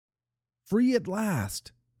free at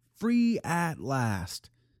last. Free at last.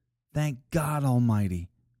 Thank God Almighty,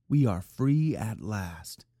 we are free at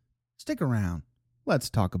last. Stick around. Let's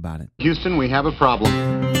talk about it. Houston, we have a problem.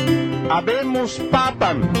 Habemos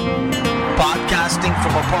papan. Podcasting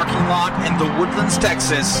from a parking lot in the Woodlands,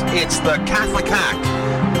 Texas, it's the Catholic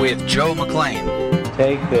Hack with Joe McClain.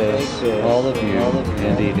 Take this, all of you,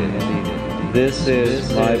 and eat it. This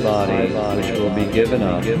is my body, which will be given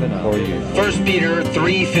up for you. 1 Peter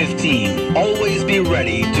 3:15. Always be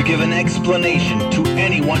ready to give an explanation to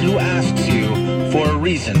anyone who asks you for a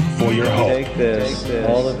reason for your hope. Take this,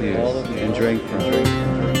 all of you, and drink from it.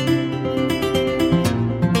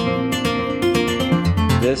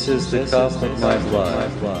 This is the cup of my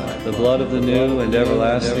blood, the blood of the new and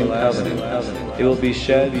everlasting covenant. It will be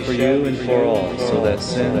shed for you and for all, so that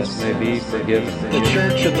sins may be forgiven. The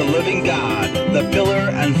Church of the Living God, the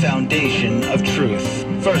pillar and foundation of truth.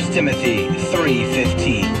 1 Timothy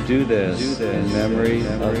 3:15. Do this in memory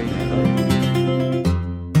of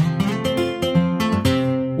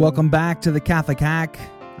me. Welcome back to the Catholic Hack.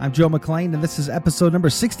 I'm Joe McClain, and this is episode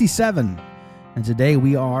number 67. And today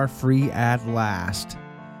we are free at last.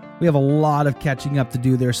 We have a lot of catching up to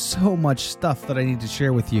do. There's so much stuff that I need to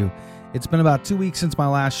share with you. It's been about 2 weeks since my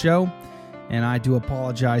last show, and I do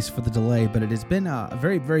apologize for the delay, but it has been a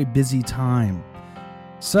very, very busy time.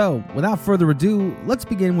 So, without further ado, let's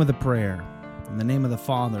begin with a prayer. In the name of the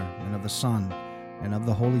Father, and of the Son, and of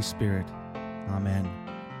the Holy Spirit. Amen.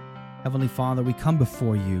 Heavenly Father, we come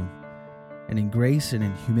before you, and in grace and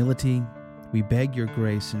in humility, we beg your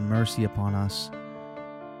grace and mercy upon us.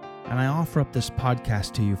 And I offer up this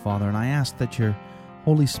podcast to you, Father, and I ask that your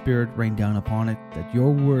Holy Spirit rain down upon it, that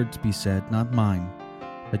your words be said, not mine,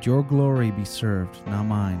 that your glory be served, not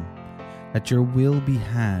mine, that your will be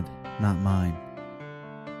had, not mine.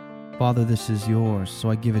 Father, this is yours, so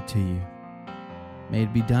I give it to you. May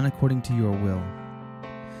it be done according to your will.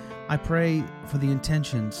 I pray for the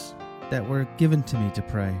intentions that were given to me to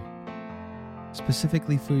pray,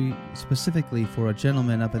 specifically for a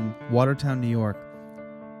gentleman up in Watertown, New York,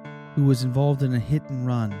 who was involved in a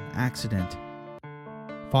hit-and-run accident.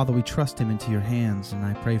 Father, we trust him into your hands, and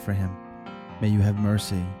I pray for him. May you have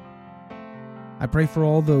mercy. I pray for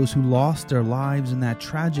all those who lost their lives in that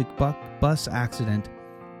tragic bus accident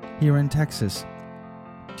here in Texas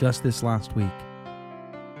just this last week.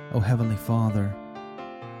 Oh, Heavenly Father,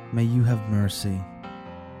 may you have mercy.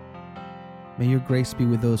 May your grace be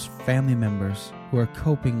with those family members who are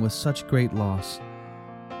coping with such great loss,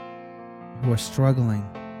 who are struggling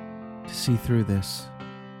to see through this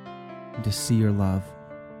and to see your love.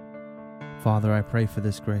 Father, I pray for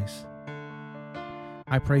this grace.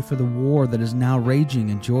 I pray for the war that is now raging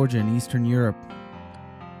in Georgia and Eastern Europe,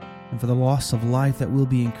 and for the loss of life that will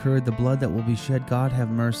be incurred, the blood that will be shed. God, have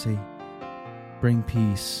mercy. Bring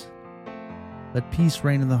peace. Let peace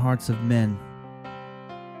reign in the hearts of men.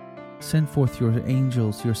 Send forth your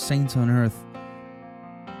angels, your saints on earth,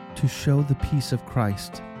 to show the peace of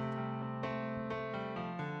Christ.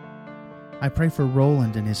 I pray for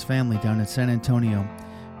Roland and his family down in San Antonio,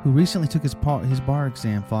 who recently took his bar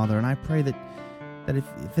exam, Father, and I pray that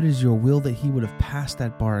if it is your will that he would have passed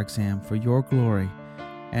that bar exam for your glory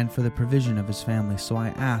and for the provision of his family. So I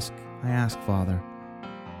ask, Father,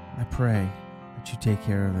 I pray that you take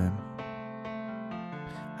care of him.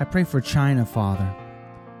 I pray for China, Father,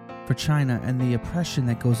 for China and the oppression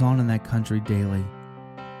that goes on in that country daily.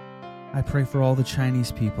 I pray for all the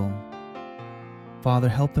Chinese people. Father,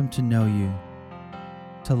 help them to know you,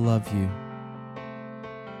 to love you.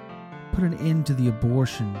 Put an end to the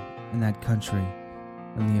abortion in that country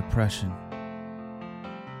and the oppression.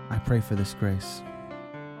 I pray for this grace.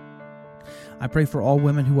 I pray for all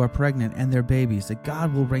women who are pregnant and their babies, that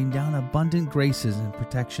God will rain down abundant graces and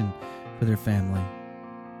protection for their family.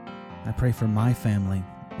 I pray for my family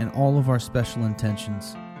and all of our special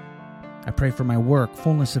intentions. I pray for my work,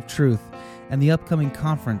 Fullness of Truth, and the upcoming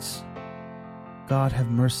conference. God,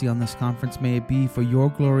 have mercy on this conference. May it be for your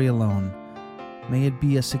glory alone. May it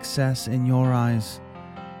be a success in your eyes,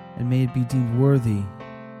 and may it be deemed worthy.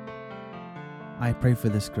 I pray for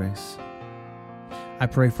this grace. I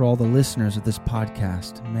pray for all the listeners of this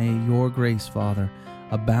podcast. May your grace, Father,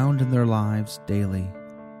 abound in their lives daily.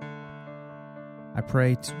 I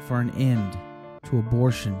pray for an end to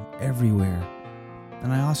abortion everywhere.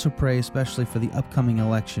 And I also pray especially for the upcoming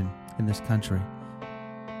election in this country.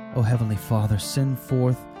 Oh, Heavenly Father, send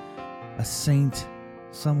forth a saint,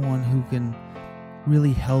 someone who can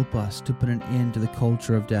really help us to put an end to the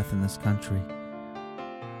culture of death in this country,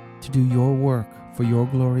 to do your work for your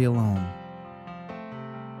glory alone.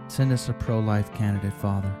 Send us a pro-life candidate,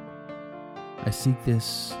 Father. I seek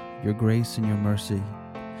this, your grace and your mercy.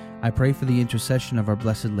 I pray for the intercession of our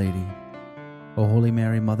Blessed Lady. O Holy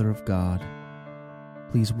Mary, Mother of God,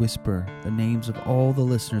 please whisper the names of all the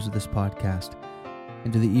listeners of this podcast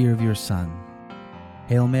into the ear of your Son.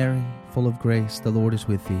 Hail Mary, full of grace, the Lord is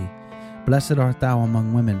with thee. Blessed art thou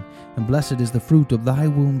among women, and blessed is the fruit of thy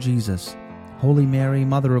womb, Jesus. Holy Mary,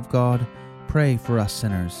 Mother of God, pray for us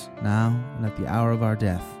sinners, now and at the hour of our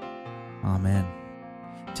death. Amen.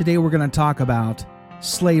 Today we're going to talk about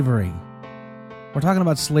slavery. We're talking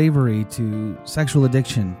about slavery to sexual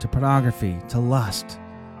addiction, to pornography, to lust.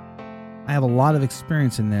 I have a lot of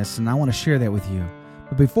experience in this, and I want to share that with you.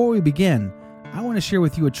 But before we begin, I want to share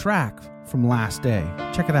with you a track from Last Day.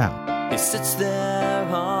 Check it out. He sits there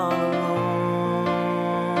all alone,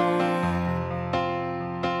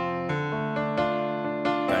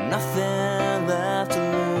 got nothing left to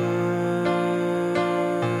lose.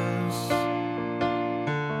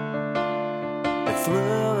 They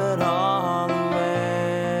threw it all away.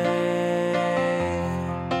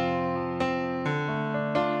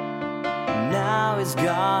 Now he's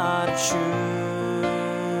got to choose.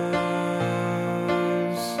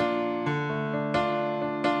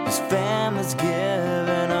 His family's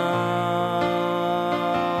given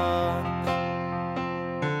up,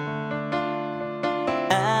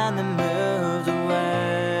 and they moved away.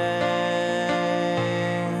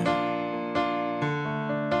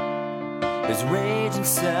 His rage and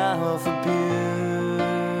self-abuse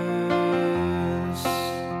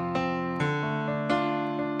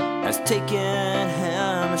has taken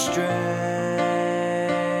him astray.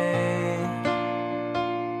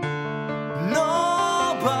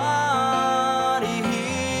 Nobody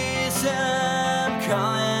hears him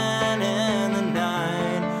calling in the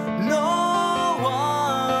night. No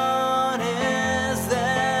one is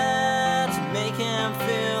there to make him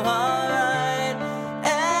feel alright.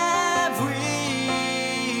 Everyone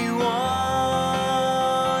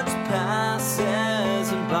just passes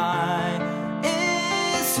him by.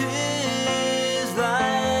 Is his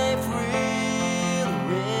life real,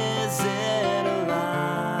 or is it a lie?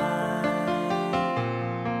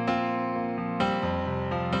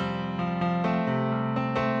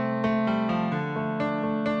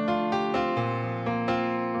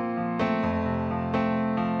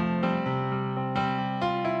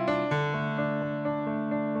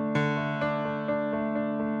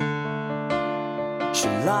 She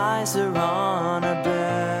lies there on her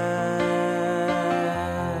bed.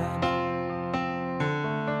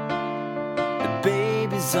 The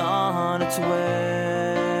baby's on its way.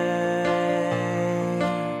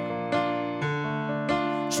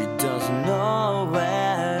 She doesn't know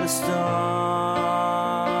where to start.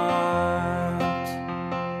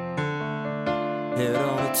 It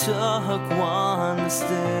only took one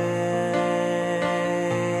mistake.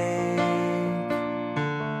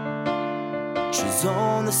 She's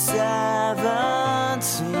only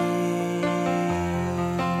 17,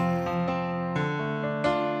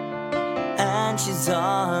 and she's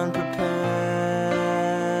unprepared.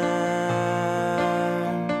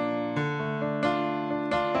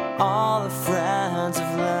 All her friends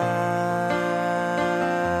have left,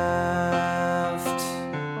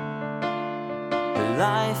 her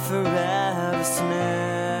life forever snared.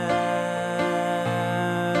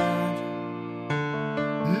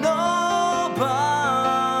 Nobody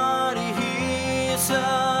hears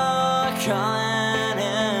her calling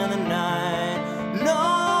in the night.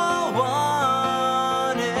 No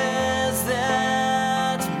one is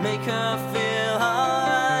there to make her feel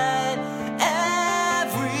alright.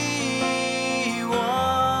 Everyone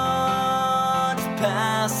just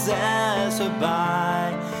passes her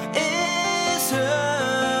by. Is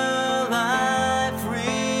her life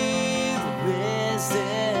real, or is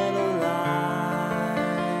it a lie?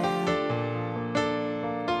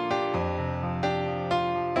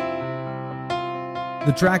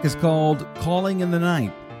 The track is called Calling in the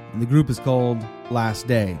Night, and the group is called Last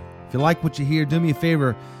Day. If you like what you hear, do me a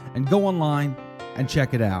favor and go online and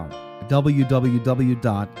check it out at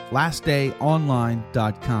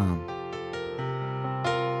www.lastdayonline.com.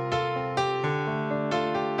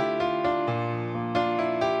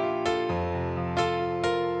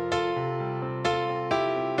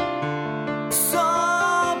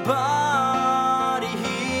 Somebody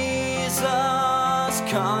hears us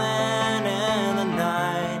calling in the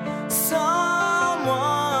night. Someone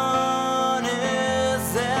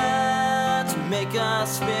is there to make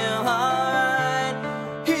us feel alright.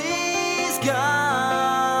 He's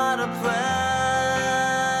got a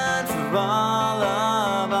plan for all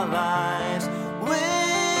of our lives.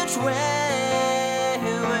 Which way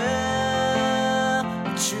will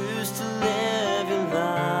you choose to live your life?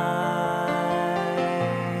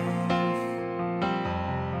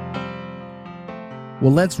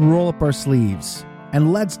 Well, let's roll up our sleeves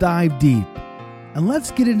and let's dive deep and let's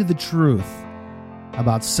get into the truth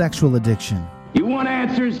about sexual addiction. You want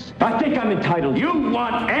answers? I think I'm entitled. You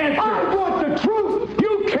want answers? I want the truth.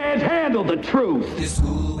 You can't handle the truth. This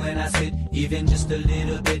school when I sit, even just a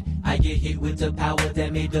little bit, I get hit with the power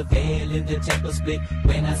that made the veil in the temple split.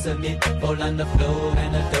 When I submit, fall on the floor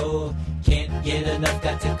and adore. Can't get enough,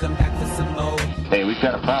 got to come back for some more. Hey, we've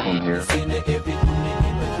got a problem here. Sinner every human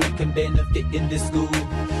hypocrite can benefit in this school.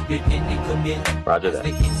 Repent and commit. Roger that. The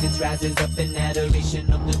incense rises up in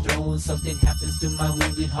adoration of the throne. Something happens to my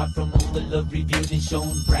wounded heart from all the love revealed and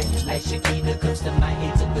shown. Bright light Shekinah comes to my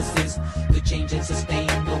head to assist. To change and sustain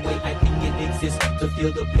the way I think it exists. To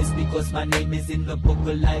feel the bliss because my name is in the book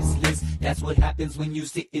of life's list. That's what happens when you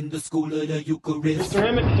sit in the school of the Eucharist. Mr.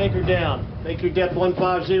 Emmett, take her down. Make her depth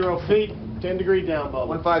 150 feet, 10 degree down, Bubba.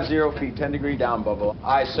 150 feet, 10 degree down, Bubba.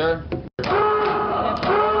 Aye, sir.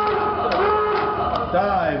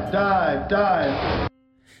 Dive, dive, dive.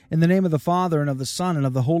 In the name of the Father, and of the Son, and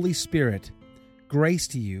of the Holy Spirit, grace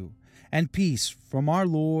to you and peace from our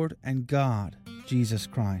Lord and God, Jesus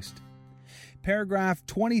Christ. Paragraph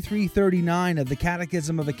 2339 of the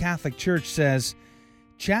Catechism of the Catholic Church says,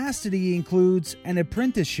 chastity includes an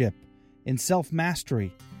apprenticeship in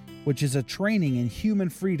self-mastery, which is a training in human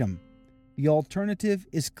freedom. The alternative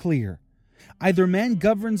is clear. Either man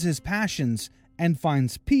governs his passions and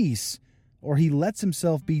finds peace, or he lets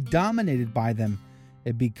himself be dominated by them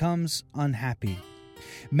and becomes unhappy.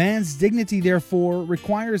 Man's dignity, therefore,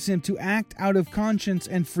 requires him to act out of conscience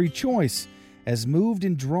and free choice, as moved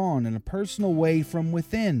and drawn in a personal way from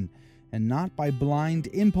within, and not by blind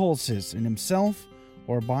impulses in himself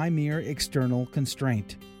or by mere external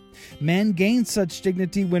constraint. Man gains such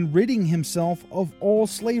dignity when ridding himself of all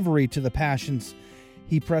slavery to the passions.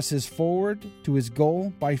 He presses forward to his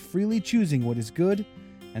goal by freely choosing what is good,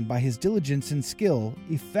 and by his diligence and skill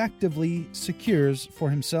effectively secures for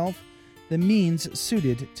himself the means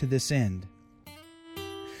suited to this end.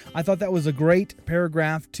 I thought that was a great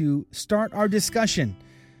paragraph to start our discussion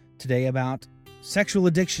today about sexual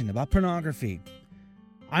addiction, about pornography.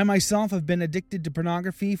 I myself have been addicted to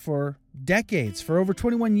pornography for decades. For over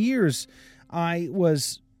 21 years, I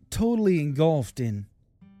was totally engulfed in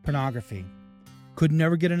pornography. Could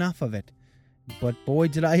never get enough of it. But boy,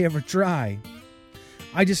 did I ever try.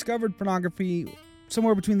 I discovered pornography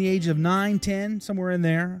somewhere between the age of 9, 10, somewhere in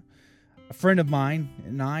there. A friend of mine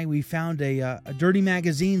and I, we found a dirty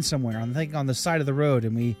magazine somewhere, I think on the side of the road,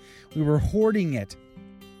 and we were hoarding it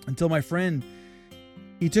until my friend,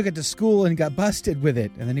 he took it to school and got busted with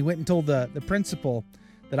it. And then he went and told the principal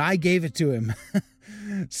that I gave it to him.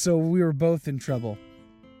 So we were both in trouble.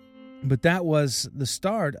 But that was the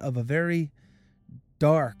start of a very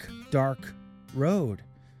dark road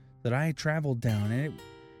that I had traveled down, and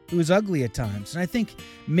it was ugly at times. And I think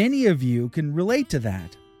many of you can relate to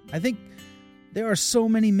that. I think there are so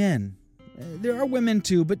many men. There are women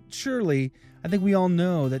too, but surely I think we all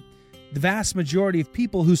know that the vast majority of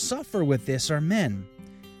people who suffer with this are men.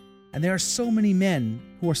 And there are so many men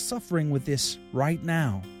who are suffering with this right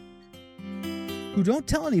now, who don't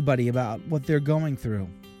tell anybody about what they're going through,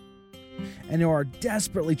 and who are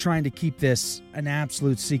desperately trying to keep this an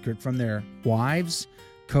absolute secret from their wives,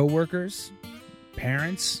 co-workers,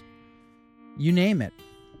 parents, you name it.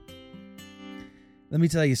 Let me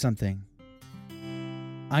tell you something.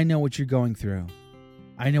 I know what you're going through.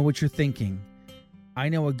 I know what you're thinking. I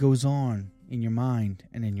know what goes on in your mind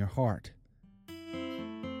and in your heart.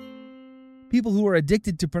 People who are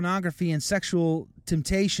addicted to pornography and sexual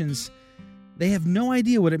temptations, they have no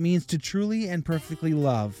idea what it means to truly and perfectly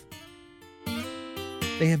love.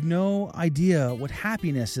 They have no idea what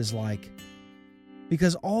happiness is like,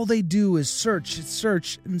 because all they do is search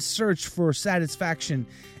for satisfaction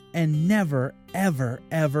and never, ever,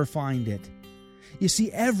 ever find it. You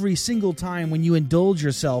see, every single time when you indulge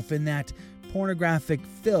yourself in that pornographic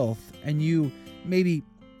filth and you maybe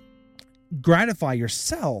gratify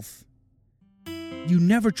yourself, you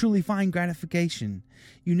never truly find gratification.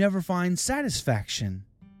 You never find satisfaction.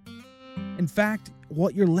 In fact,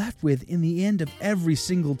 what you're left with in the end of every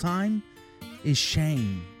single time is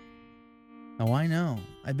shame. Oh, I know.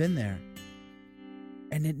 I've been there.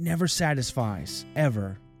 And it never satisfies,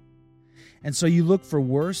 ever. And so you look for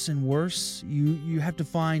worse and worse. You have to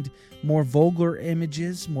find more vulgar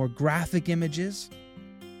images, more graphic images,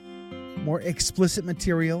 more explicit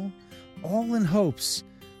material, all in hopes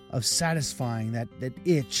of satisfying that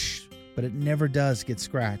itch, but it never does get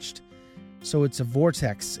scratched. So it's a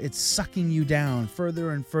vortex. It's sucking you down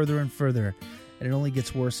further and further and further, and it only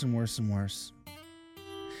gets worse and worse and worse.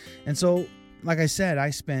 And so, like I said, I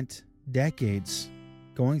spent decades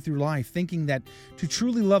going through life thinking that to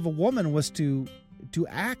truly love a woman was to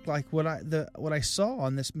act like what I saw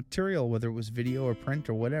on this material, whether it was video or print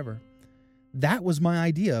or whatever. That was my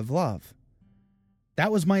idea of love.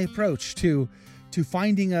 That was my approach to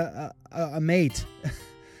finding a mate,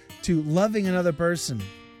 to loving another person.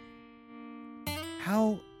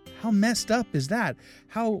 How messed up is that?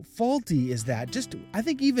 How faulty is that? I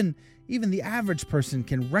think even the average person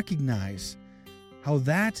can recognize how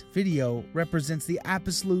that video represents the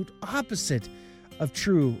absolute opposite of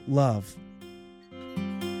true love.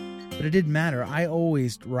 But it didn't matter. I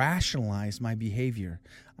always rationalized my behavior.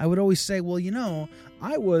 I would always say, well,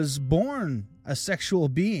 I was born a sexual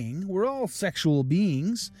being. We're all sexual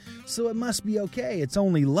beings, so it must be okay. It's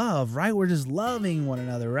only love, right? We're just loving one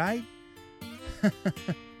another, right?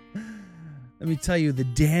 Let me tell you the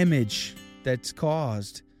damage that's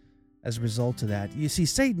caused as a result of that. You see,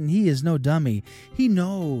 Satan, he is no dummy. He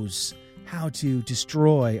knows how to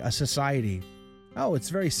destroy a society. Oh, it's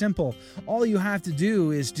very simple. All you have to do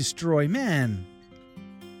is destroy man.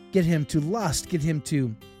 Get him to lust. Get him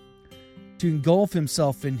to engulf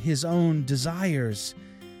himself in his own desires.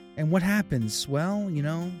 And what happens? Well,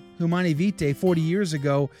 Humanae Vitae 40 years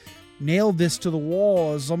ago nailed this to the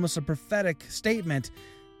wall as almost a prophetic statement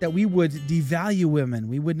that we would devalue women.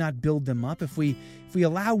 We would not build them up. If we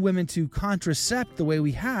allow women to contracept the way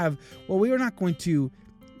we have, well, you're not going to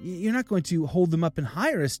hold them up in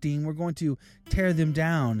higher esteem. We're going to tear them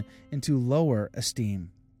down into lower esteem.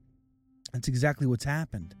 That's exactly what's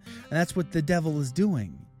happened. And that's what the devil is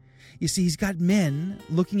doing. You see, he's got men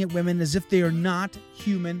looking at women as if they are not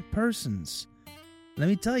human persons. Let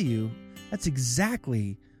me tell you, that's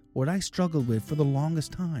exactly what I struggled with for the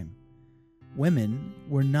longest time. Women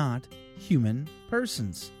were not human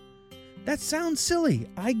persons. That sounds silly.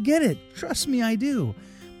 I get it. Trust me, I do.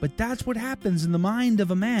 But that's what happens in the mind of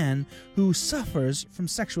a man who suffers from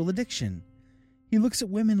sexual addiction. He looks at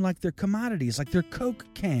women like they're commodities, like they're Coke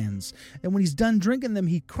cans. And when he's done drinking them,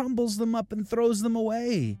 he crumbles them up and throws them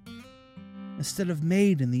away. Instead of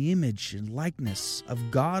made in the image and likeness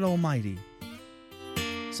of God Almighty.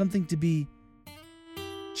 Something to be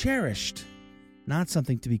cherished, not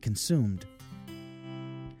something to be consumed.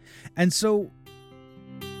 And so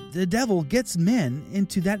the devil gets men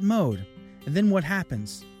into that mode. And then what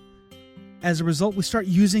happens? As a result, we start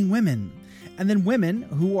using women. And then women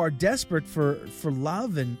who are desperate for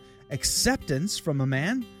love and acceptance from a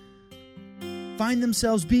man find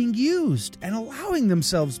themselves being used and allowing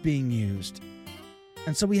themselves being used.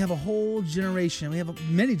 And so we have a whole generation. We have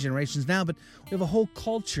many generations now, but we have a whole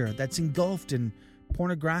culture that's engulfed in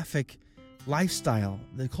pornographic lifestyle,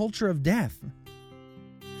 the culture of death.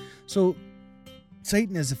 So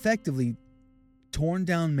Satan has effectively torn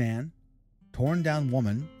down man, torn down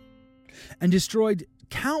woman, and destroyed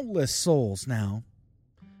countless souls now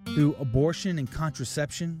through abortion and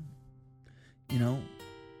contraception,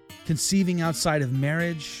 conceiving outside of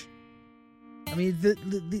marriage. I mean,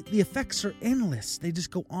 the effects are endless. They just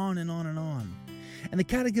go on and on and on. And the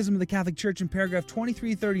Catechism of the Catholic Church in paragraph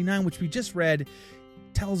 2339, which we just read,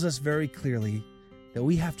 tells us very clearly that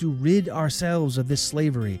we have to rid ourselves of this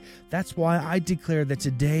slavery. That's why I declare that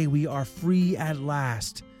today we are free at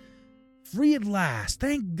last. Free at last.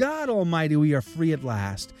 Thank God Almighty we are free at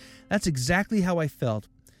last. That's exactly how I felt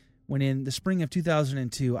when in the spring of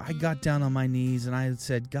 2002, I got down on my knees and I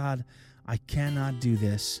said, God, I cannot do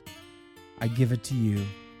this. I give it to you.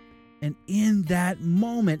 And in that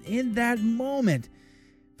moment,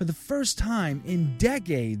 for the first time in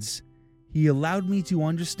decades, he allowed me to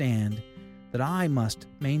understand that I must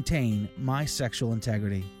maintain my sexual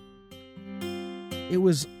integrity. It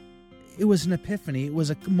was an epiphany. It was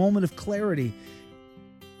a moment of clarity.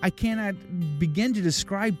 I cannot begin to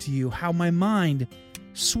describe to you how my mind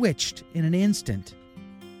switched in an instant.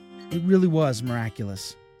 It really was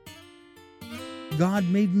miraculous. God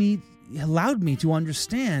allowed me to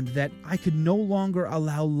understand that I could no longer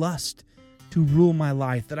allow lust to rule my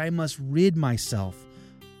life, that I must rid myself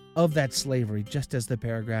of that slavery, just as the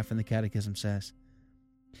paragraph in the Catechism says.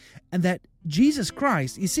 And that Jesus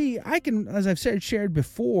Christ, you see, as I've shared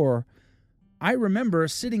before, I remember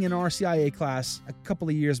sitting in RCIA class a couple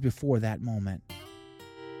of years before that moment,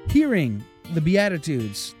 hearing the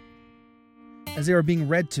Beatitudes as they were being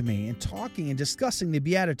read to me and talking and discussing the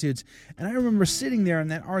Beatitudes. And I remember sitting there in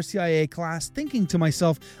that RCIA class thinking to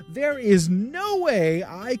myself, there is no way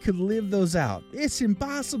I could live those out. It's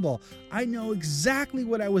impossible. I know exactly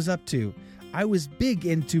what I was up to. I was big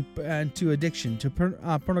into addiction, to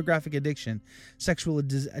pornographic addiction, sexual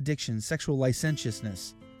addiction, sexual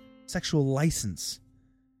licentiousness, sexual license.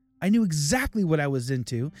 I knew exactly what I was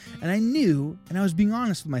into, and I knew, and I was being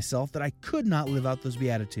honest with myself, that I could not live out those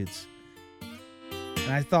Beatitudes.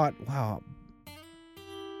 And I thought, wow,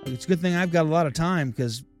 it's a good thing I've got a lot of time,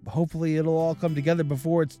 because hopefully it'll all come together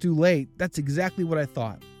before it's too late. That's exactly what I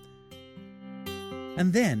thought.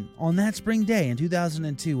 And then, on that spring day in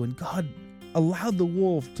 2002, when God allowed the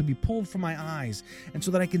wool to be pulled from my eyes, and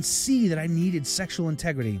so that I can see that I needed sexual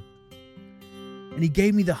integrity, and He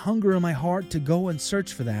gave me the hunger in my heart to go and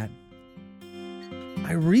search for that,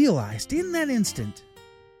 I realized in that instant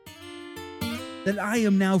that I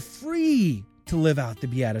am now free to live out the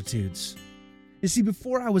Beatitudes. You see,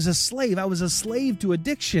 before I was a slave to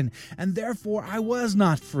addiction, and therefore I was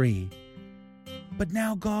not free. But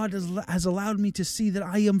now God has allowed me to see that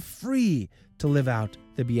I am free to live out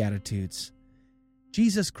the Beatitudes.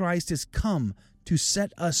 Jesus Christ has come to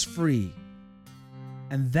set us free.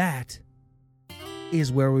 And that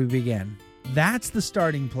is where we begin. That's the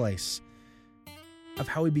starting place of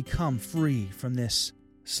how we become free from this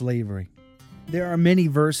slavery. There are many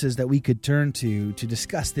verses that we could turn to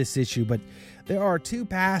discuss this issue, but there are two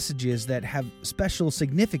passages that have special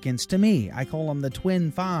significance to me. I call them the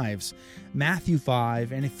twin fives, Matthew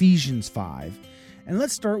 5 and Ephesians 5. And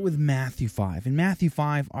let's start with Matthew 5. In Matthew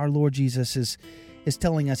 5, our Lord Jesus is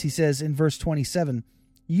telling us, He says in verse 27,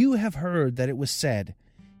 "You have heard that it was said,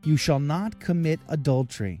 'You shall not commit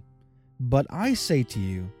adultery.' But I say to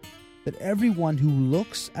you that everyone who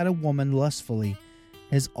looks at a woman lustfully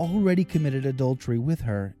has already committed adultery with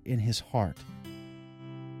her in his heart."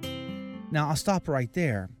 Now, I'll stop right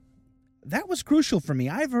there. That was crucial for me.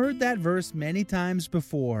 I've heard that verse many times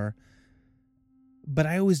before, but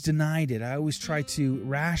I always denied it. I always tried to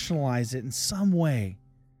rationalize it in some way.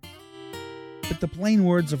 But the plain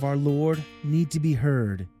words of our Lord need to be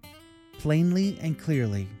heard plainly and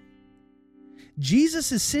clearly.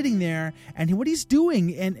 Jesus is sitting there, and what He's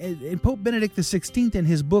doing, and Pope Benedict XVI in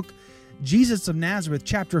his book, Jesus of Nazareth,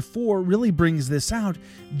 chapter 4, really brings this out.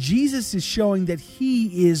 Jesus is showing that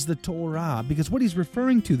He is the Torah, because what He's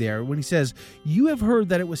referring to there, when He says, "You have heard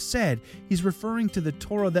that it was said," He's referring to the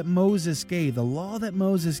Torah that Moses gave, the law that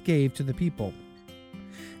Moses gave to the people.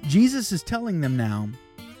 Jesus is telling them now,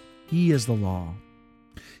 He is the law.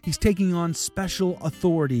 He's taking on special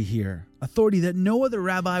authority here, authority that no other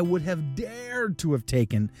rabbi would have dared to have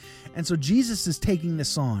taken. And so Jesus is taking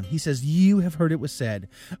this on. He says, "You have heard it was said,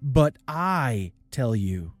 but I tell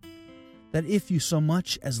you that if you so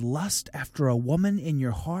much as lust after a woman in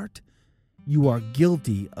your heart, you are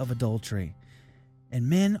guilty of adultery." And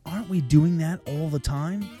men, aren't we doing that all the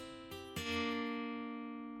time?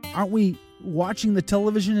 Aren't we watching the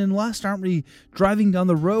television in lust? Aren't we driving down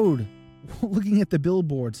the road looking at the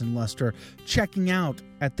billboards in lust, or checking out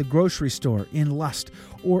at the grocery store in lust,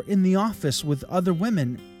 or in the office with other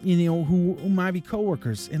women, who might be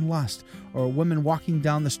coworkers in lust, or women walking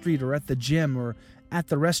down the street, or at the gym, or at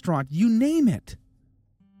the restaurant, you name it.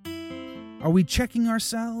 Are we checking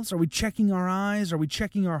ourselves? Are we checking our eyes? Are we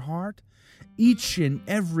checking our heart? Each and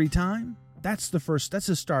every time? That's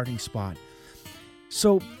a starting spot.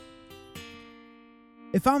 So,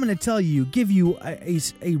 if I'm going to give you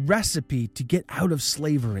a recipe to get out of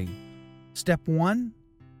slavery, step 1,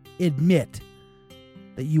 admit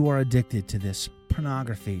that you are addicted to this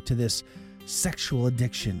pornography, to this sexual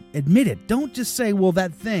addiction. Admit it. Don't just say, well,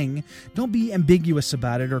 that thing. Don't be ambiguous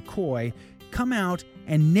about it or coy. Come out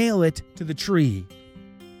and nail it to the tree.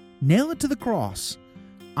 Nail it to the cross.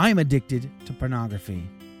 I'm addicted to pornography.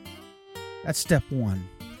 That's step 1.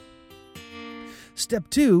 Step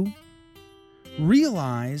 2,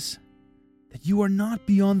 realize that you are not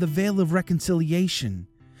beyond the veil of reconciliation,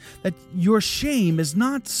 that your shame is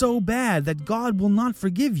not so bad that God will not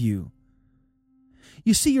forgive you.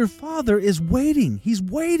 You see, your Father is waiting. He's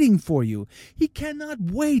waiting for you. He cannot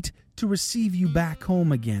wait to receive you back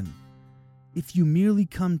home again. If you merely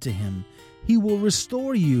come to Him, He will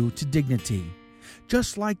restore you to dignity,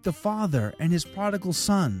 just like the Father and His prodigal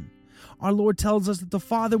son. Our Lord tells us that the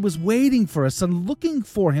Father was waiting for us and looking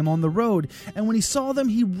for Him on the road. And when He saw them,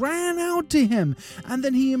 He ran out to Him. And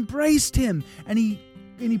then He embraced Him. And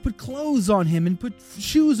He put clothes on Him and put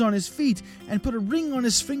shoes on His feet and put a ring on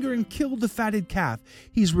His finger and killed the fatted calf.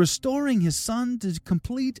 He's restoring His Son to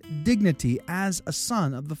complete dignity as a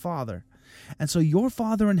son of the Father. And so your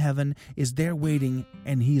Father in heaven is there waiting,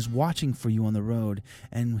 and He's watching for you on the road,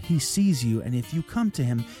 and He sees you, and if you come to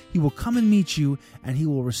Him, He will come and meet you, and He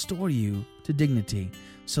will restore you to dignity.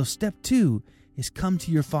 So step 2 is come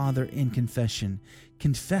to your Father in confession.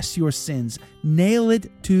 Confess your sins. Nail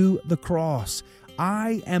it to the cross.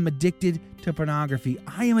 I am addicted to pornography.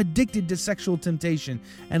 I am addicted to sexual temptation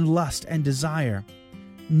and lust and desire.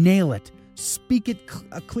 Nail it. Speak it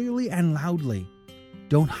clearly and loudly.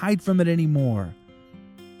 Don't hide from it anymore.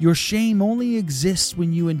 Your shame only exists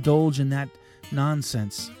when you indulge in that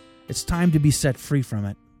nonsense. It's time to be set free from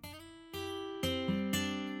it.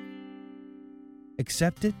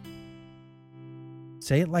 Accept it.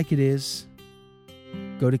 Say it like it is.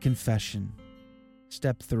 Go to confession.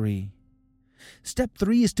 Step 3. Step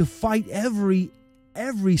 3 is to fight every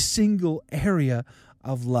single area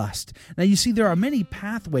of lust. Now, you see, there are many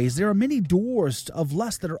pathways, there are many doors of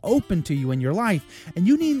lust that are open to you in your life, and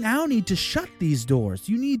you now need to shut these doors.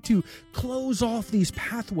 You need to close off these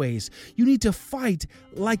pathways. You need to fight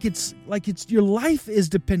like it's your life is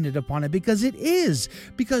dependent upon it, because it is,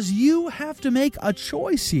 because you have to make a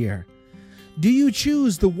choice here. Do you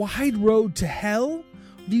choose the wide road to hell, or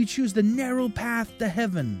do you choose the narrow path to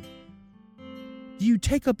heaven? Do you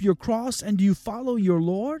take up your cross and do you follow your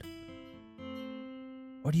Lord?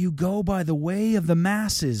 Or do you go by the way of the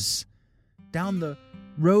masses, down the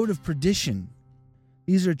road of perdition?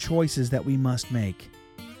 These are choices that we must make.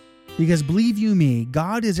 Because believe you me,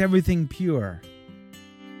 God is everything pure.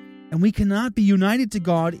 And we cannot be united to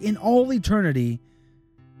God in all eternity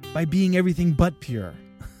by being everything but pure.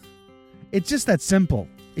 It's just that simple.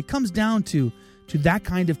 It comes down to that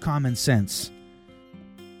kind of common sense.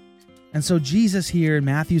 And so Jesus here in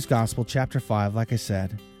Matthew's Gospel, chapter 5, like I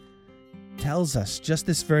said, tells us just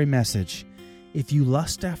this very message. If you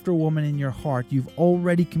lust after a woman in your heart, you've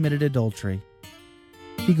already committed adultery.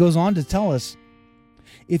 He goes on to tell us,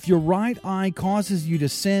 if your right eye causes you to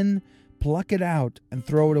sin, pluck it out and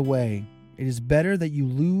throw it away. It is better that you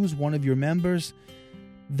lose one of your members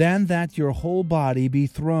than that your whole body be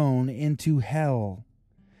thrown into hell.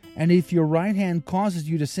 And if your right hand causes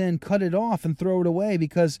you to sin, cut it off and throw it away,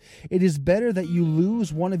 because it is better that you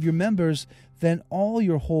lose one of your members than all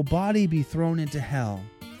your whole body be thrown into hell.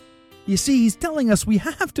 You see, he's telling us we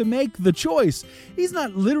have to make the choice. He's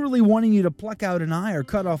not literally wanting you to pluck out an eye or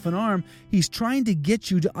cut off an arm. He's trying to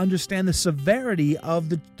get you to understand the severity of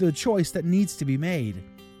the choice that needs to be made.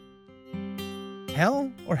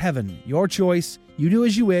 Hell or heaven, your choice. You do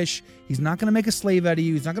as you wish. He's not going to make a slave out of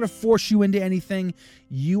you. He's not going to force you into anything.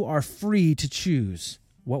 You are free to choose.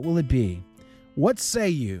 What will it be? What say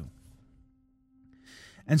you?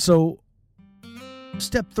 And so,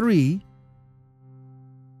 step 3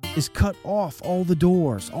 is cut off all the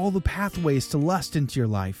doors, all the pathways to lust into your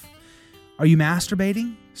life. Are you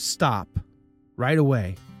masturbating? Stop right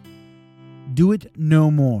away. Do it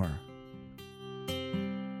no more.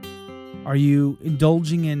 Are you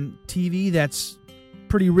indulging in TV that's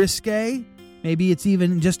pretty risque? Maybe it's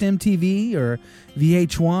even just MTV or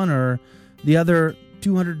VH1 or the other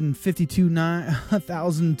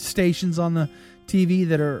 252,000 stations on the TV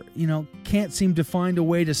that are, can't seem to find a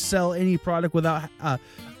way to sell any product without a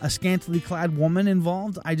scantily clad woman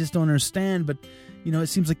involved. I just don't understand. But, it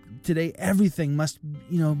seems like today everything must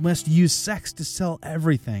use sex to sell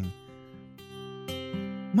everything.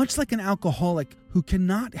 Much like an alcoholic who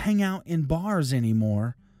cannot hang out in bars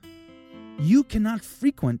anymore, you cannot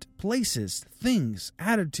frequent places, things,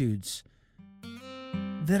 attitudes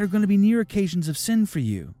that are going to be near occasions of sin for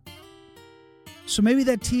you. So maybe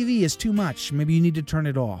that TV is too much. Maybe you need to turn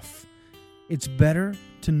it off. It's better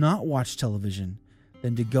to not watch television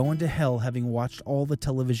than to go into hell having watched all the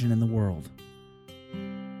television in the world.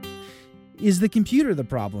 Is the computer the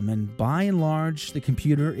problem? And by and large, the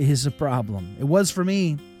computer is a problem. It was for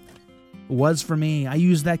me. It was for me. I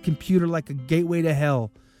used that computer like a gateway to hell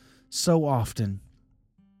so often.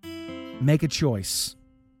 Make a choice.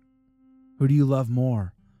 Who do you love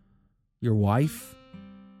more? Your wife?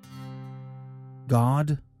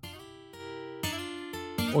 God?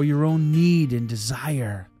 Or your own need and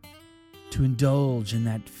desire to indulge in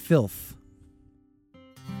that filth?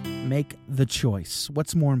 Make the choice.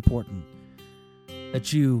 What's more important?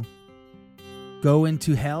 That you go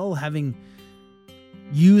into hell having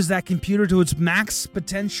used that computer to its max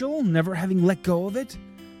potential, never having let go of it?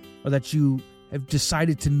 Or that you have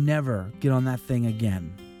decided to never get on that thing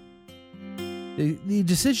again? The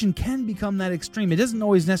decision can become that extreme. It doesn't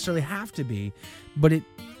always necessarily have to be, but it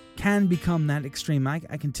can become that extreme. I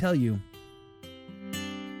can tell you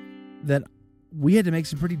that we had to make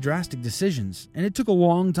some pretty drastic decisions, and it took a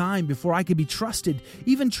long time before I could be trusted,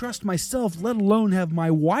 even trust myself, let alone have my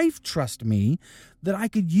wife trust me, that I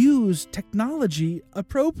could use technology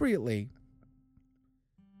appropriately.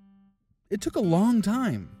 It took a long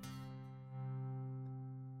time.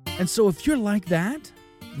 And so if you're like that,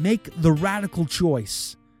 make the radical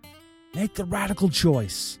choice. Make the radical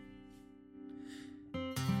choice.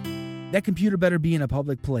 That computer better be in a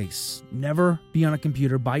public place. Never be on a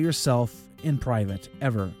computer by yourself in private,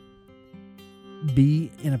 ever.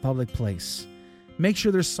 be in a public place. Make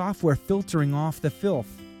sure there's software filtering off the filth.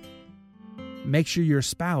 Make sure your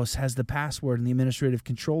spouse has the password and the administrative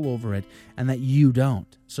control over it, and that you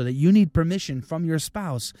don't, so that you need permission from your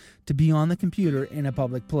spouse to be on the computer in a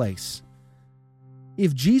public place.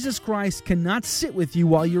 If Jesus Christ cannot sit with you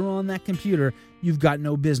while you're on that computer, you've got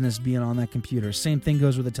no business being on that computer. Same thing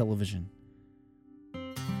goes with the television.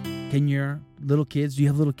 Can your little kids, do you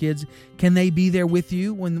have little kids, can they be there with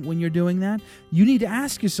you when you're doing that? You need to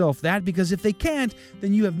ask yourself that, because if they can't,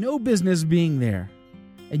 then you have no business being there.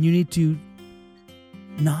 And you need to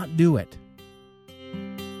not do it.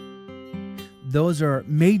 Those are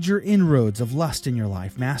major inroads of lust in your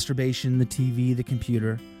life. Masturbation, the TV, the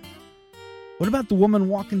computer. What about the woman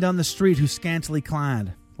walking down the street who's scantily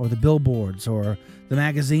clad, or the billboards, or the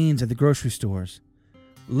magazines at the grocery stores?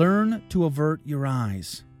 Learn to avert your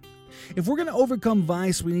eyes. If we're going to overcome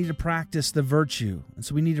vice, we need to practice the virtue. And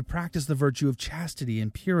so we need to practice the virtue of chastity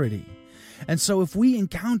and purity. And so if we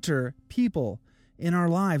encounter people in our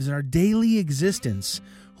lives, in our daily existence,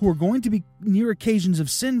 who are going to be near occasions of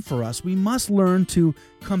sin for us, we must learn to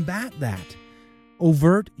combat that.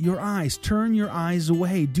 Avert your eyes. Turn your eyes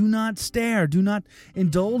away. Do not stare. Do not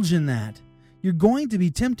indulge in that. You're going to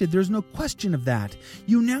be tempted. There's no question of that.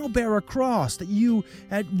 You now bear a cross that you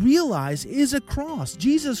realize is a cross.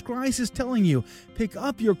 Jesus Christ is telling you, pick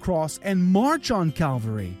up your cross and march on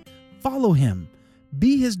Calvary. Follow him.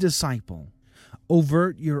 Be his disciple.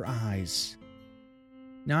 Avert your eyes.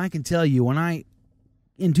 Now, I can tell you,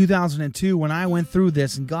 in 2002, when I went through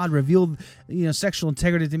this and God revealed, sexual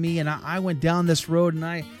integrity to me, and I went down this road, and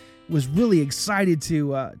I was really excited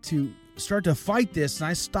to start to fight this, and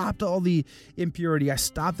I stopped all the impurity, I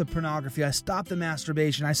stopped the pornography, I stopped the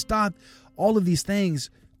masturbation, I stopped all of these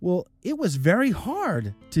things. Well, it was very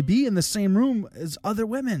hard to be in the same room as other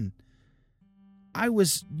women. I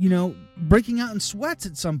was, breaking out in sweats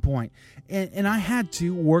at some point, and I had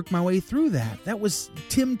to work my way through that. That was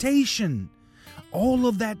temptation. All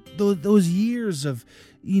of that, those years of,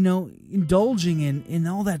 indulging in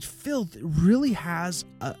all that filth really has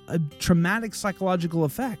a traumatic psychological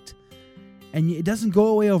effect. And it doesn't go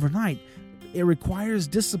away overnight. It requires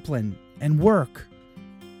discipline and work.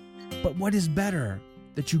 But what is better?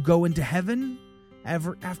 That you go into heaven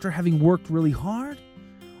after having worked really hard?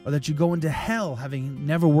 Or that you go into hell having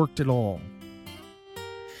never worked at all?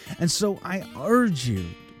 And so I urge you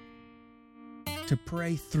to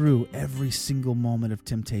pray through every single moment of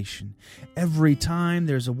temptation. Every time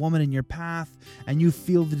there's a woman in your path and you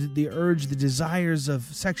feel the urge, the desires of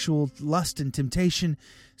sexual lust and temptation,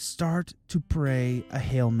 start to pray a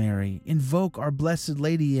Hail Mary. Invoke our Blessed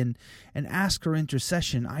Lady and ask her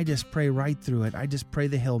intercession. I just pray right through it. I just pray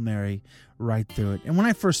the Hail Mary right through it. And when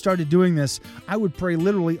I first started doing this, I would pray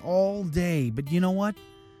literally all day. But you know what?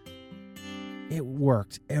 It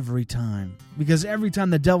worked every time. Because every time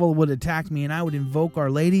the devil would attack me and I would invoke Our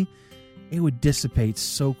Lady, it would dissipate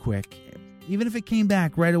so quick. Even if it came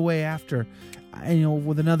back right away after,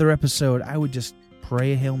 with another episode, I would just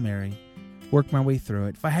pray a Hail Mary, work my way through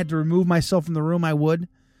it. If I had to remove myself from the room, I would.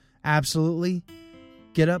 Absolutely.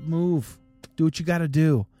 Get up, move. Do what you got to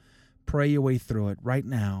do. Pray your way through it right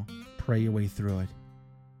now. Pray your way through it.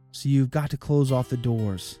 So you've got to close off the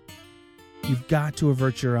doors. You've got to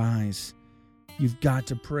avert your eyes. You've got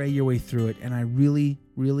to pray your way through it. And I really,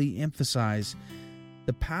 really emphasize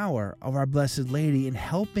the power of our Blessed Lady in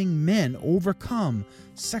helping men overcome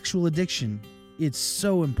sexual addiction. It's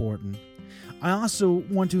so important. I also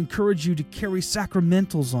want to encourage you to carry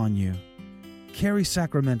sacramentals on you. Carry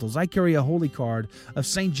sacramentals. I carry a holy card of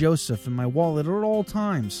St. Joseph in my wallet at all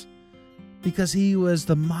times because he was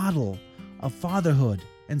the model of fatherhood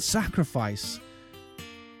and sacrifice.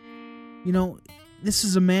 This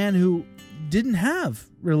is a man who didn't have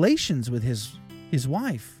relations with his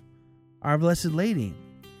wife, our Blessed Lady.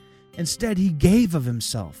 Instead, he gave of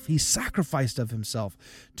himself. He sacrificed of himself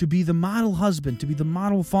to be the model husband, to be the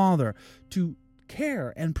model father, to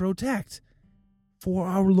care and protect for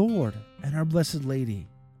our Lord and our Blessed Lady.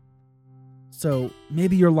 So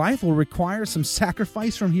maybe your life will require some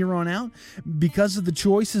sacrifice from here on out because of the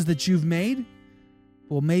choices that you've made.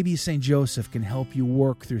 Well, maybe St. Joseph can help you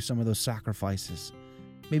work through some of those sacrifices.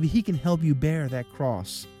 Maybe he can help you bear that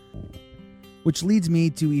cross. Which leads me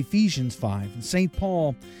to Ephesians 5. And St.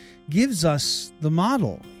 Paul gives us the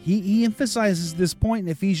model. He emphasizes this point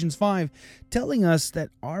in Ephesians 5, telling us that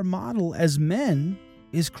our model as men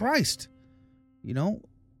is Christ.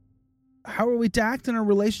 How are we to act in our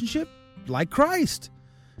relationship? Like Christ.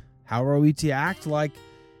 How are we to act like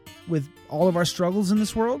with all of our struggles in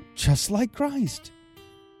this world? Just like Christ.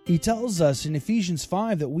 He tells us in Ephesians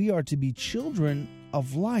 5 that we are to be children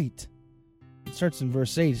of light. It starts in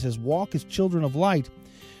verse 8. It says, "Walk as children of light,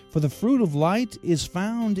 for the fruit of light is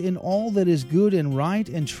found in all that is good and right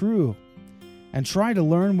and true. And try to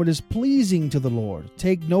learn what is pleasing to the Lord.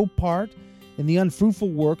 Take no part in the unfruitful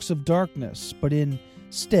works of darkness, but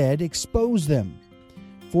instead expose them.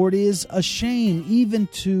 For it is a shame even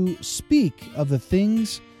to speak of the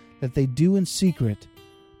things that they do in secret.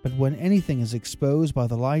 But when anything is exposed by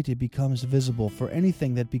the light, it becomes visible. For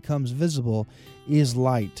anything that becomes visible is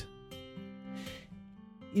light."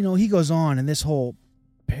 You know, he goes on, and this whole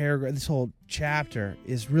paragraph, this whole chapter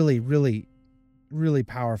is really, really, really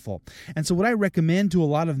powerful. And so what I recommend to a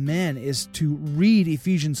lot of men is to read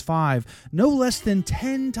Ephesians 5 no less than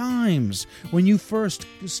 10 times when you first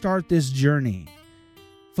start this journey.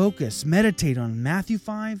 Focus, meditate on Matthew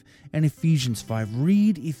 5 and Ephesians 5.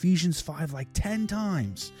 Read Ephesians 5 like 10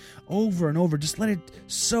 times, over and over. Just let it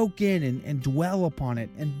soak in and dwell upon it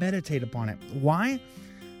and meditate upon it. Why?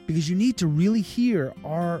 Because you need to really hear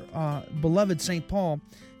our beloved St. Paul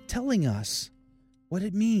telling us what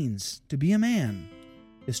it means to be a man,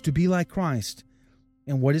 is to be like Christ.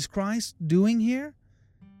 And what is Christ doing here?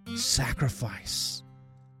 Sacrifice.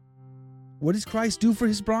 What does Christ do for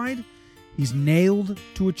his bride? He's nailed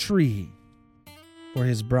to a tree for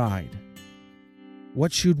his bride.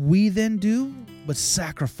 What should we then do but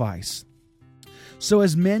sacrifice? So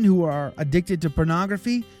as men who are addicted to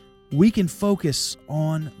pornography, we can focus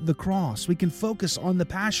on the cross. We can focus on the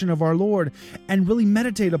passion of our Lord and really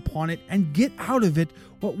meditate upon it and get out of it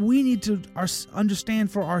what we need to understand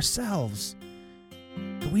for ourselves.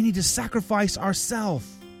 But we need to sacrifice ourselves.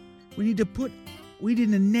 We need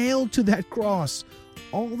to nail to that cross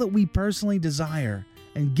all that we personally desire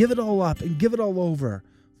and give it all up and give it all over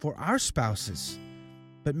for our spouses.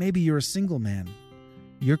 But maybe you're a single man.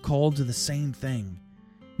 You're called to the same thing.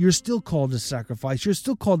 You're still called to sacrifice. You're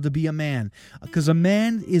still called to be a man, because a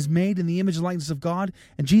man is made in the image and likeness of God,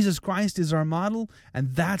 and Jesus Christ is our model,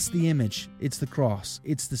 and that's the image. It's the cross.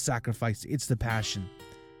 It's the sacrifice. It's the passion.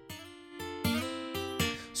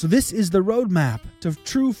 So this is the roadmap to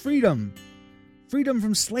true freedom. Freedom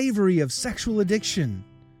from slavery of sexual addiction.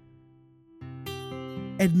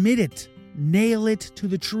 Admit it. Nail it to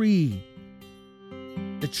the tree.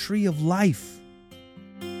 The tree of life.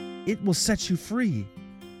 It will set you free.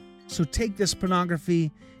 So take this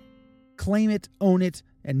pornography, claim it, own it,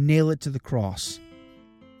 and nail it to the cross.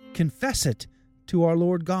 Confess it to our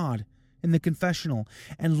Lord God in the confessional,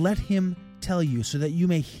 and let him tell you, so that you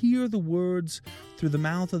may hear the words through the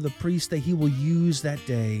mouth of the priest that he will use that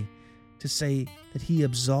day to say that he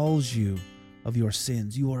absolves you of your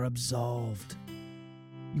sins. You are absolved.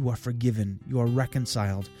 You are forgiven. You are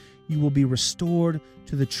reconciled. You will be restored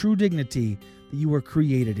to the true dignity that you were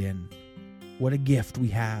created in. What a gift we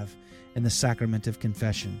have in the sacrament of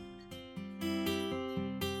confession.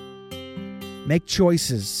 Make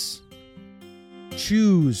choices.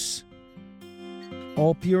 Choose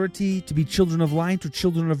all purity to be children of light or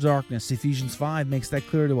children of darkness. Ephesians 5 makes that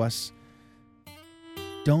clear to us.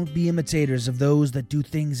 Don't be imitators of those that do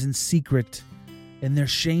things in secret, in their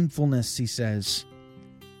shamefulness, he says.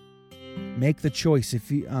 Make the choice.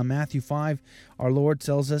 Matthew 5, our Lord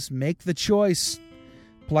tells us, make the choice.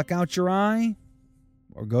 Pluck out your eye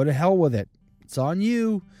or go to hell with it. It's on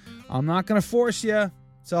you. I'm not going to force you.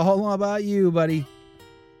 It's all about you, buddy.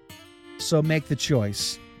 So make the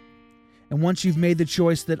choice. And once you've made the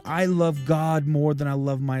choice that I love God more than I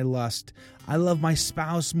love my lust, I love my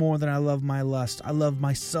spouse more than I love my lust, I love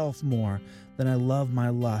myself more than I love my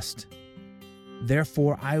lust,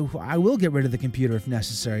 therefore I will get rid of the computer if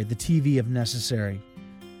necessary, the TV if necessary.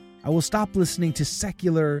 I will stop listening to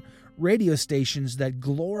secular radio stations that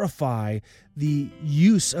glorify the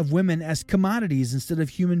use of women as commodities instead of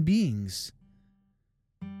human beings.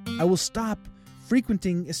 I will stop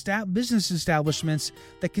frequenting business establishments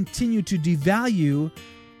that continue to devalue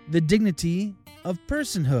the dignity of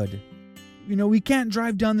personhood. You know, we can't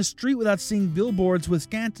drive down the street without seeing billboards with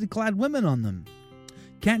scantily clad women on them.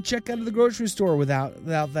 Can't check out of the grocery store without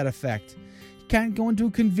that effect. Can't go into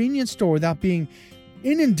a convenience store without being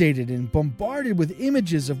inundated and bombarded with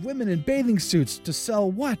images of women in bathing suits to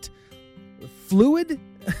sell what? Fluid?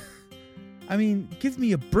 I mean, give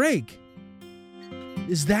me a break.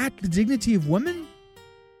 Is that the dignity of women?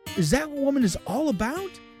 Is that what woman is all about?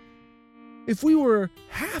 If we were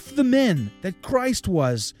half the men that Christ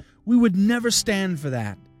was, we would never stand for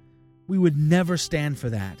that. We would never stand for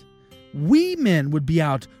that. We men would be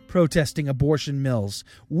out protesting abortion mills.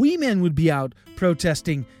 We men would be out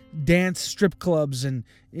protesting dance strip clubs and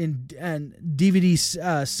DVD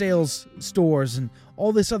sales stores and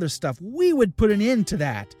all this other stuff. We would put an end to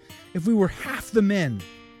that if we were half the men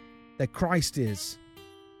that Christ is.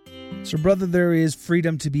 So, brother, there is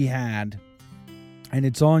freedom to be had, and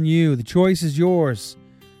it's on you. The choice is yours.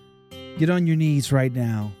 Get on your knees right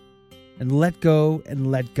now and let go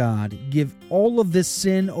and let God. Give all of this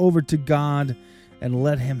sin over to God and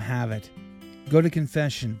let Him have it. Go to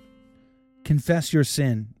confession. Confess your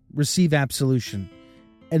sin. Receive absolution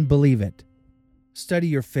and believe it. Study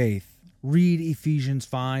your faith. Read Ephesians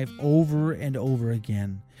 5 over and over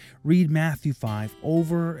again. Read Matthew 5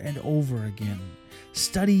 over and over again.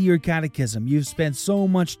 Study your catechism. You've spent so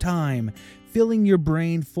much time filling your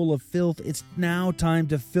brain full of filth. It's now time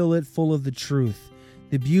to fill it full of the truth,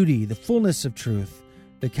 the beauty, the fullness of truth,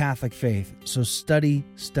 the Catholic faith. So study,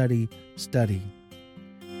 study, study.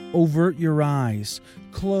 Overt your eyes.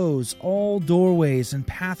 Close all doorways and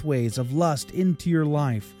pathways of lust into your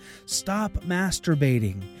life. Stop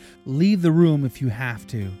masturbating. Leave the room if you have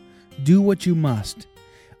to. Do what you must.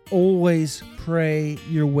 Always pray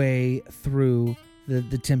your way through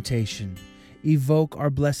the temptation. Evoke our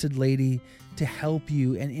Blessed Lady to help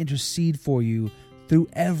you and intercede for you through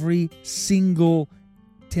every single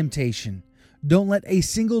temptation. Don't let a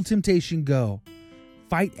single temptation go.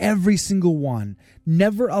 Fight every single one.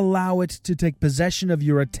 Never allow it to take possession of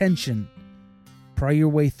your attention. Pray your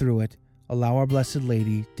way through it. Allow our Blessed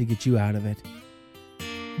Lady to get you out of it.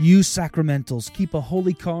 Use sacramentals. Keep a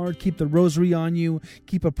holy card. Keep the rosary on you.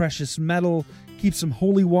 Keep a precious medal. Keep some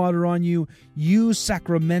holy water on you. Use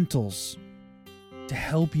sacramentals to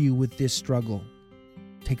help you with this struggle.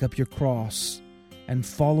 Take up your cross and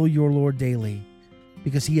follow your Lord daily,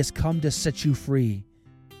 because He has come to set you free,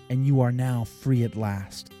 and you are now free at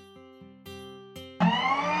last.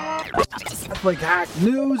 Catholic Hack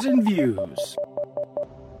News and Views.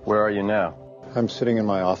 Where are you now? I'm sitting in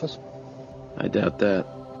my office. I doubt that.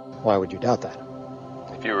 Why would you doubt that?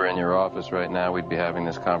 If you were in your office right now, we'd be having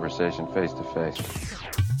this conversation face to face.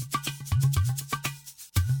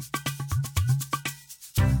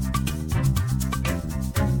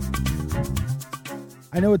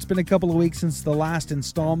 I know it's been a couple of weeks since the last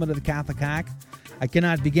installment of the Catholic Hack. I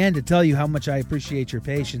cannot begin to tell you how much I appreciate your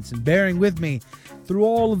patience and bearing with me through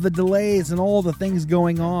all of the delays and all the things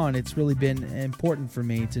going on. It's really been important for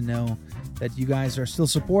me to know that you guys are still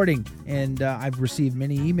supporting, and I've received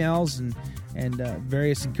many emails and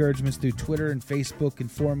various encouragements through Twitter and Facebook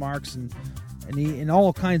and Foremarks and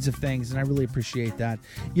all kinds of things, and I really appreciate that.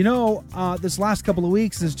 You know, this last couple of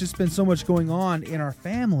weeks, there's just been so much going on in our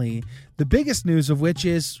family, the biggest news of which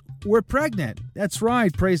is we're pregnant. That's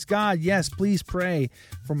right. Praise God. Yes, please pray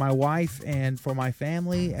for my wife and for my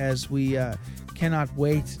family as we cannot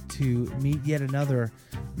wait to meet yet another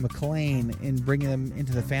McLean and bringing them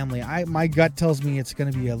into the family. My gut tells me it's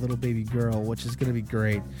going to be a little baby girl, which is going to be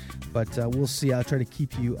great. But we'll see. I'll try to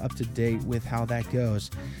keep you up to date with how that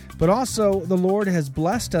goes. But also, the Lord has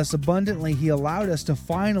blessed us abundantly. He allowed us to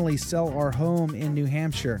finally sell our home in New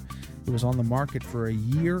Hampshire. It was on the market for a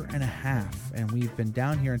year and a half, and we've been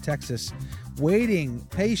down here in Texas waiting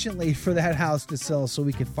patiently for that house to sell so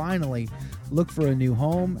we could finally look for a new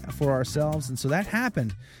home for ourselves. And so that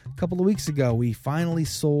happened a couple of weeks ago. We finally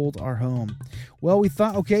sold our home. Well, we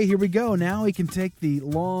thought, okay, here we go. Now we can take the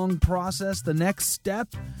long process, the next step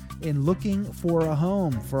in looking for a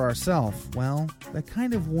home for ourselves. Well, that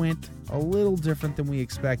kind of went a little different than we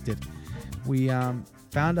expected. We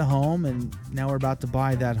found a home, and now we're about to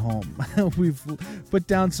buy that home. We've put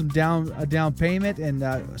down a down payment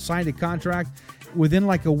and signed a contract. Within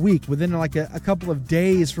like a week, within like a couple of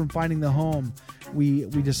days from finding the home, we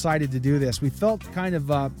decided to do this. We felt kind of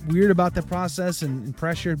weird about the process and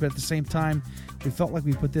pressured, but at the same time, we felt like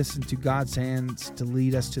we put this into God's hands to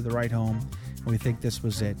lead us to the right home, and we think this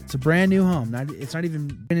was it. It's a brand new home. It's not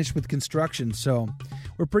even finished with construction, so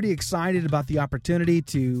we're pretty excited about the opportunity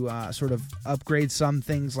to sort of upgrade some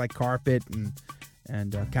things like carpet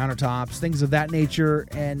and countertops, things of that nature,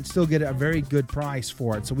 and still get a very good price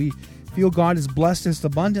for it. So we feel God has blessed us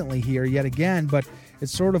abundantly here yet again, but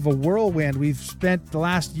it's sort of a whirlwind. We've spent the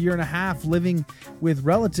last year and a half living with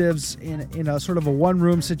relatives in a sort of a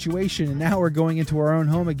one-room situation, and now we're going into our own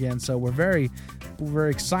home again. So we're very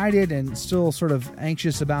excited and still sort of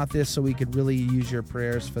anxious about this, so we could really use your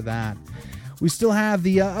prayers for that. We still have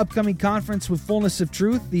the upcoming conference with Fullness of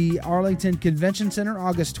Truth, the Arlington Convention Center,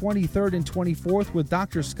 August 23rd and 24th with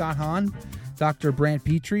Dr. Scott Hahn, Dr. Brant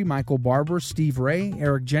Petrie, Michael Barber, Steve Ray,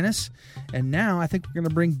 Eric Jennis, and now I think we're going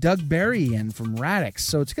to bring Doug Barry in from Radix.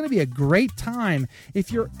 So it's going to be a great time.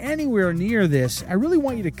 If you're anywhere near this, I really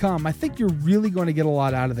want you to come. I think you're really going to get a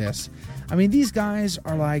lot out of this. I mean, these guys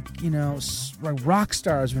are like rock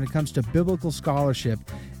stars when it comes to biblical scholarship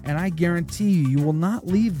And I guarantee you will not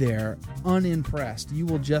leave there unimpressed. You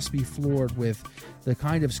will just be floored with the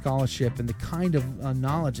kind of scholarship and the kind of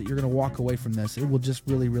knowledge that you're going to walk away from this. It will just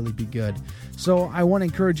really, really be good. So I want to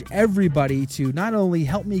encourage everybody to not only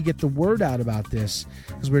help me get the word out about this,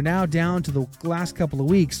 because we're now down to the last couple of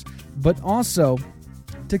weeks, but also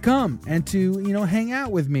to come and to, hang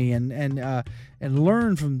out with me and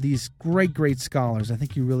learn from these great, great scholars. I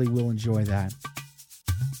think you really will enjoy that.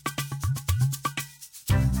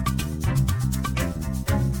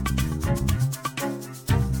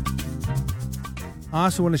 I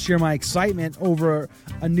also want to share my excitement over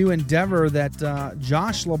a new endeavor that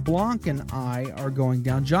Josh LeBlanc and I are going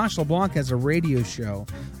down. Josh LeBlanc has a radio show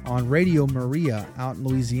on Radio Maria out in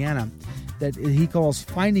Louisiana that he calls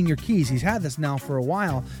Finding Your Keys. He's had this now for a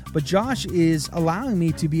while, but Josh is allowing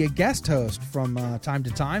me to be a guest host from time to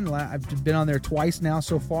time. I've been on there twice now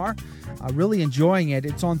so far. Really enjoying it.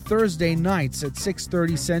 It's on Thursday nights at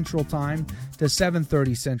 6:30 Central Time to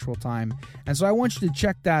 7:30 Central Time. And so I want you to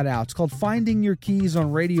check that out. It's called Finding Your Keys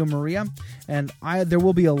on Radio Maria, and there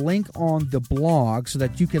will be a link on the blog so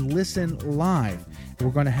that you can listen live. We're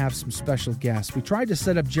going to have some special guests. We tried to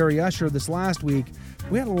set up Jerry Usher this last week.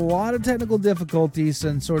 We had a lot of technical difficulties,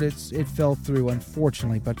 and it fell through,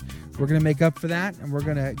 unfortunately. But we're going to make up for that, and we're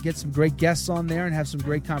going to get some great guests on there and have some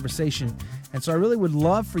great conversation. And so I really would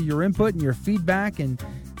love for your input and your feedback and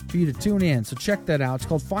for you to tune in. So check that out. It's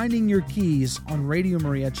called Finding Your Keys on Radio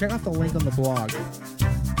Maria. Check out the link on the blog.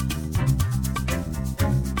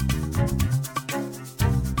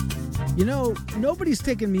 Nobody's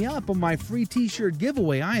taken me up on my free t-shirt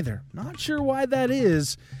giveaway either. Not sure why that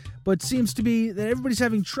is, but seems to be that everybody's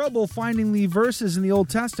having trouble finding the verses in the Old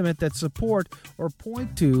Testament that support or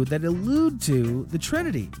point to, that allude to the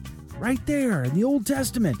Trinity. Right there in the Old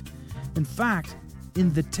Testament. In fact,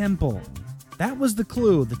 in the temple. That was the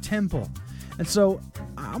clue, the temple. And so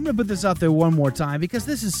I'm going to put this out there one more time because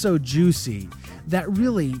this is so juicy that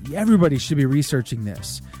really everybody should be researching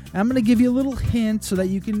this. I'm going to give you a little hint so that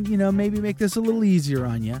you can, maybe make this a little easier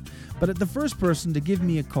on you. But at the first person to give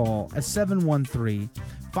me a call at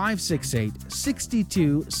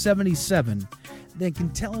 713-568-6277, they can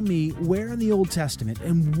tell me where in the Old Testament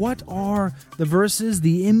and what are the verses,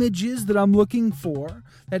 the images that I'm looking for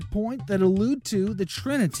that allude to the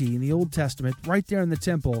Trinity in the Old Testament right there in the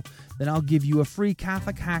temple. Then I'll give you a free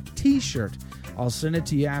Catholic Hack t-shirt. I'll send it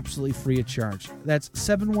to you absolutely free of charge. That's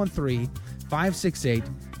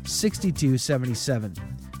 713-568-6277.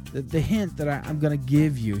 The hint that I'm going to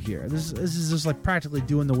give you here, this is just like practically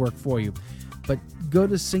doing the work for you. But go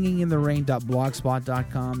to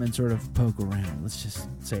singingintherain.blogspot.com and sort of poke around. Let's just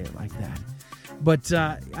say it like that. But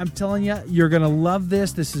I'm telling you, you're going to love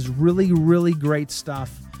this. This is really, really great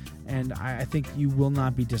stuff. And I think you will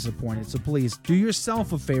not be disappointed. So please, do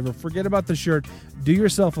yourself a favor. Forget about the shirt. Do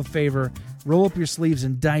yourself a favor. Roll up your sleeves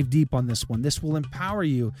and dive deep on this one. This will empower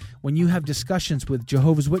you when you have discussions with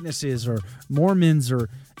Jehovah's Witnesses or Mormons or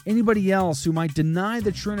anybody else who might deny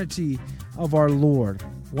the Trinity of our Lord.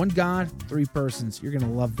 One God, three persons. You're going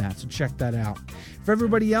to love that, so check that out. For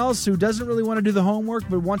everybody else who doesn't really want to do the homework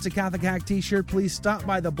but wants a Catholic Hack t-shirt, please stop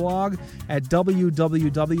by the blog at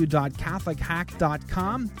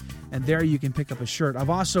www.catholichack.com, and there you can pick up a shirt. I've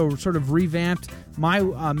also sort of revamped my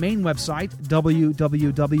main website,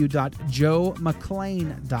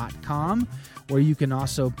 www.joemcclain.com, where you can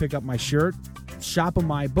also pick up my shirt, shop in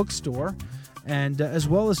my bookstore, and as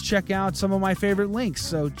well as check out some of my favorite links.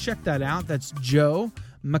 So check that out. That's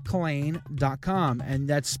joemcclain.com, and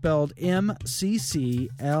that's spelled M-C-C-L-A-N-E.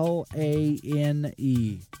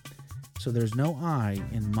 So there's no I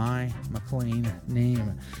in my McClain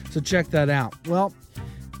name. So check that out. Well,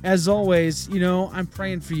 as always, I'm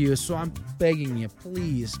praying for you, so I'm begging you,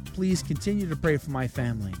 please continue to pray for my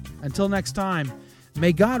family. Until next time,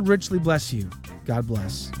 may God richly bless you. God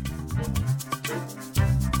bless.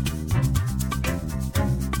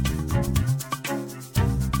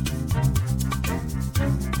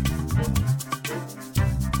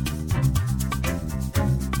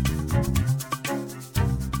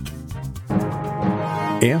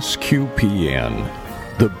 SQPN,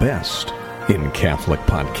 the best in Catholic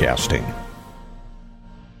podcasting.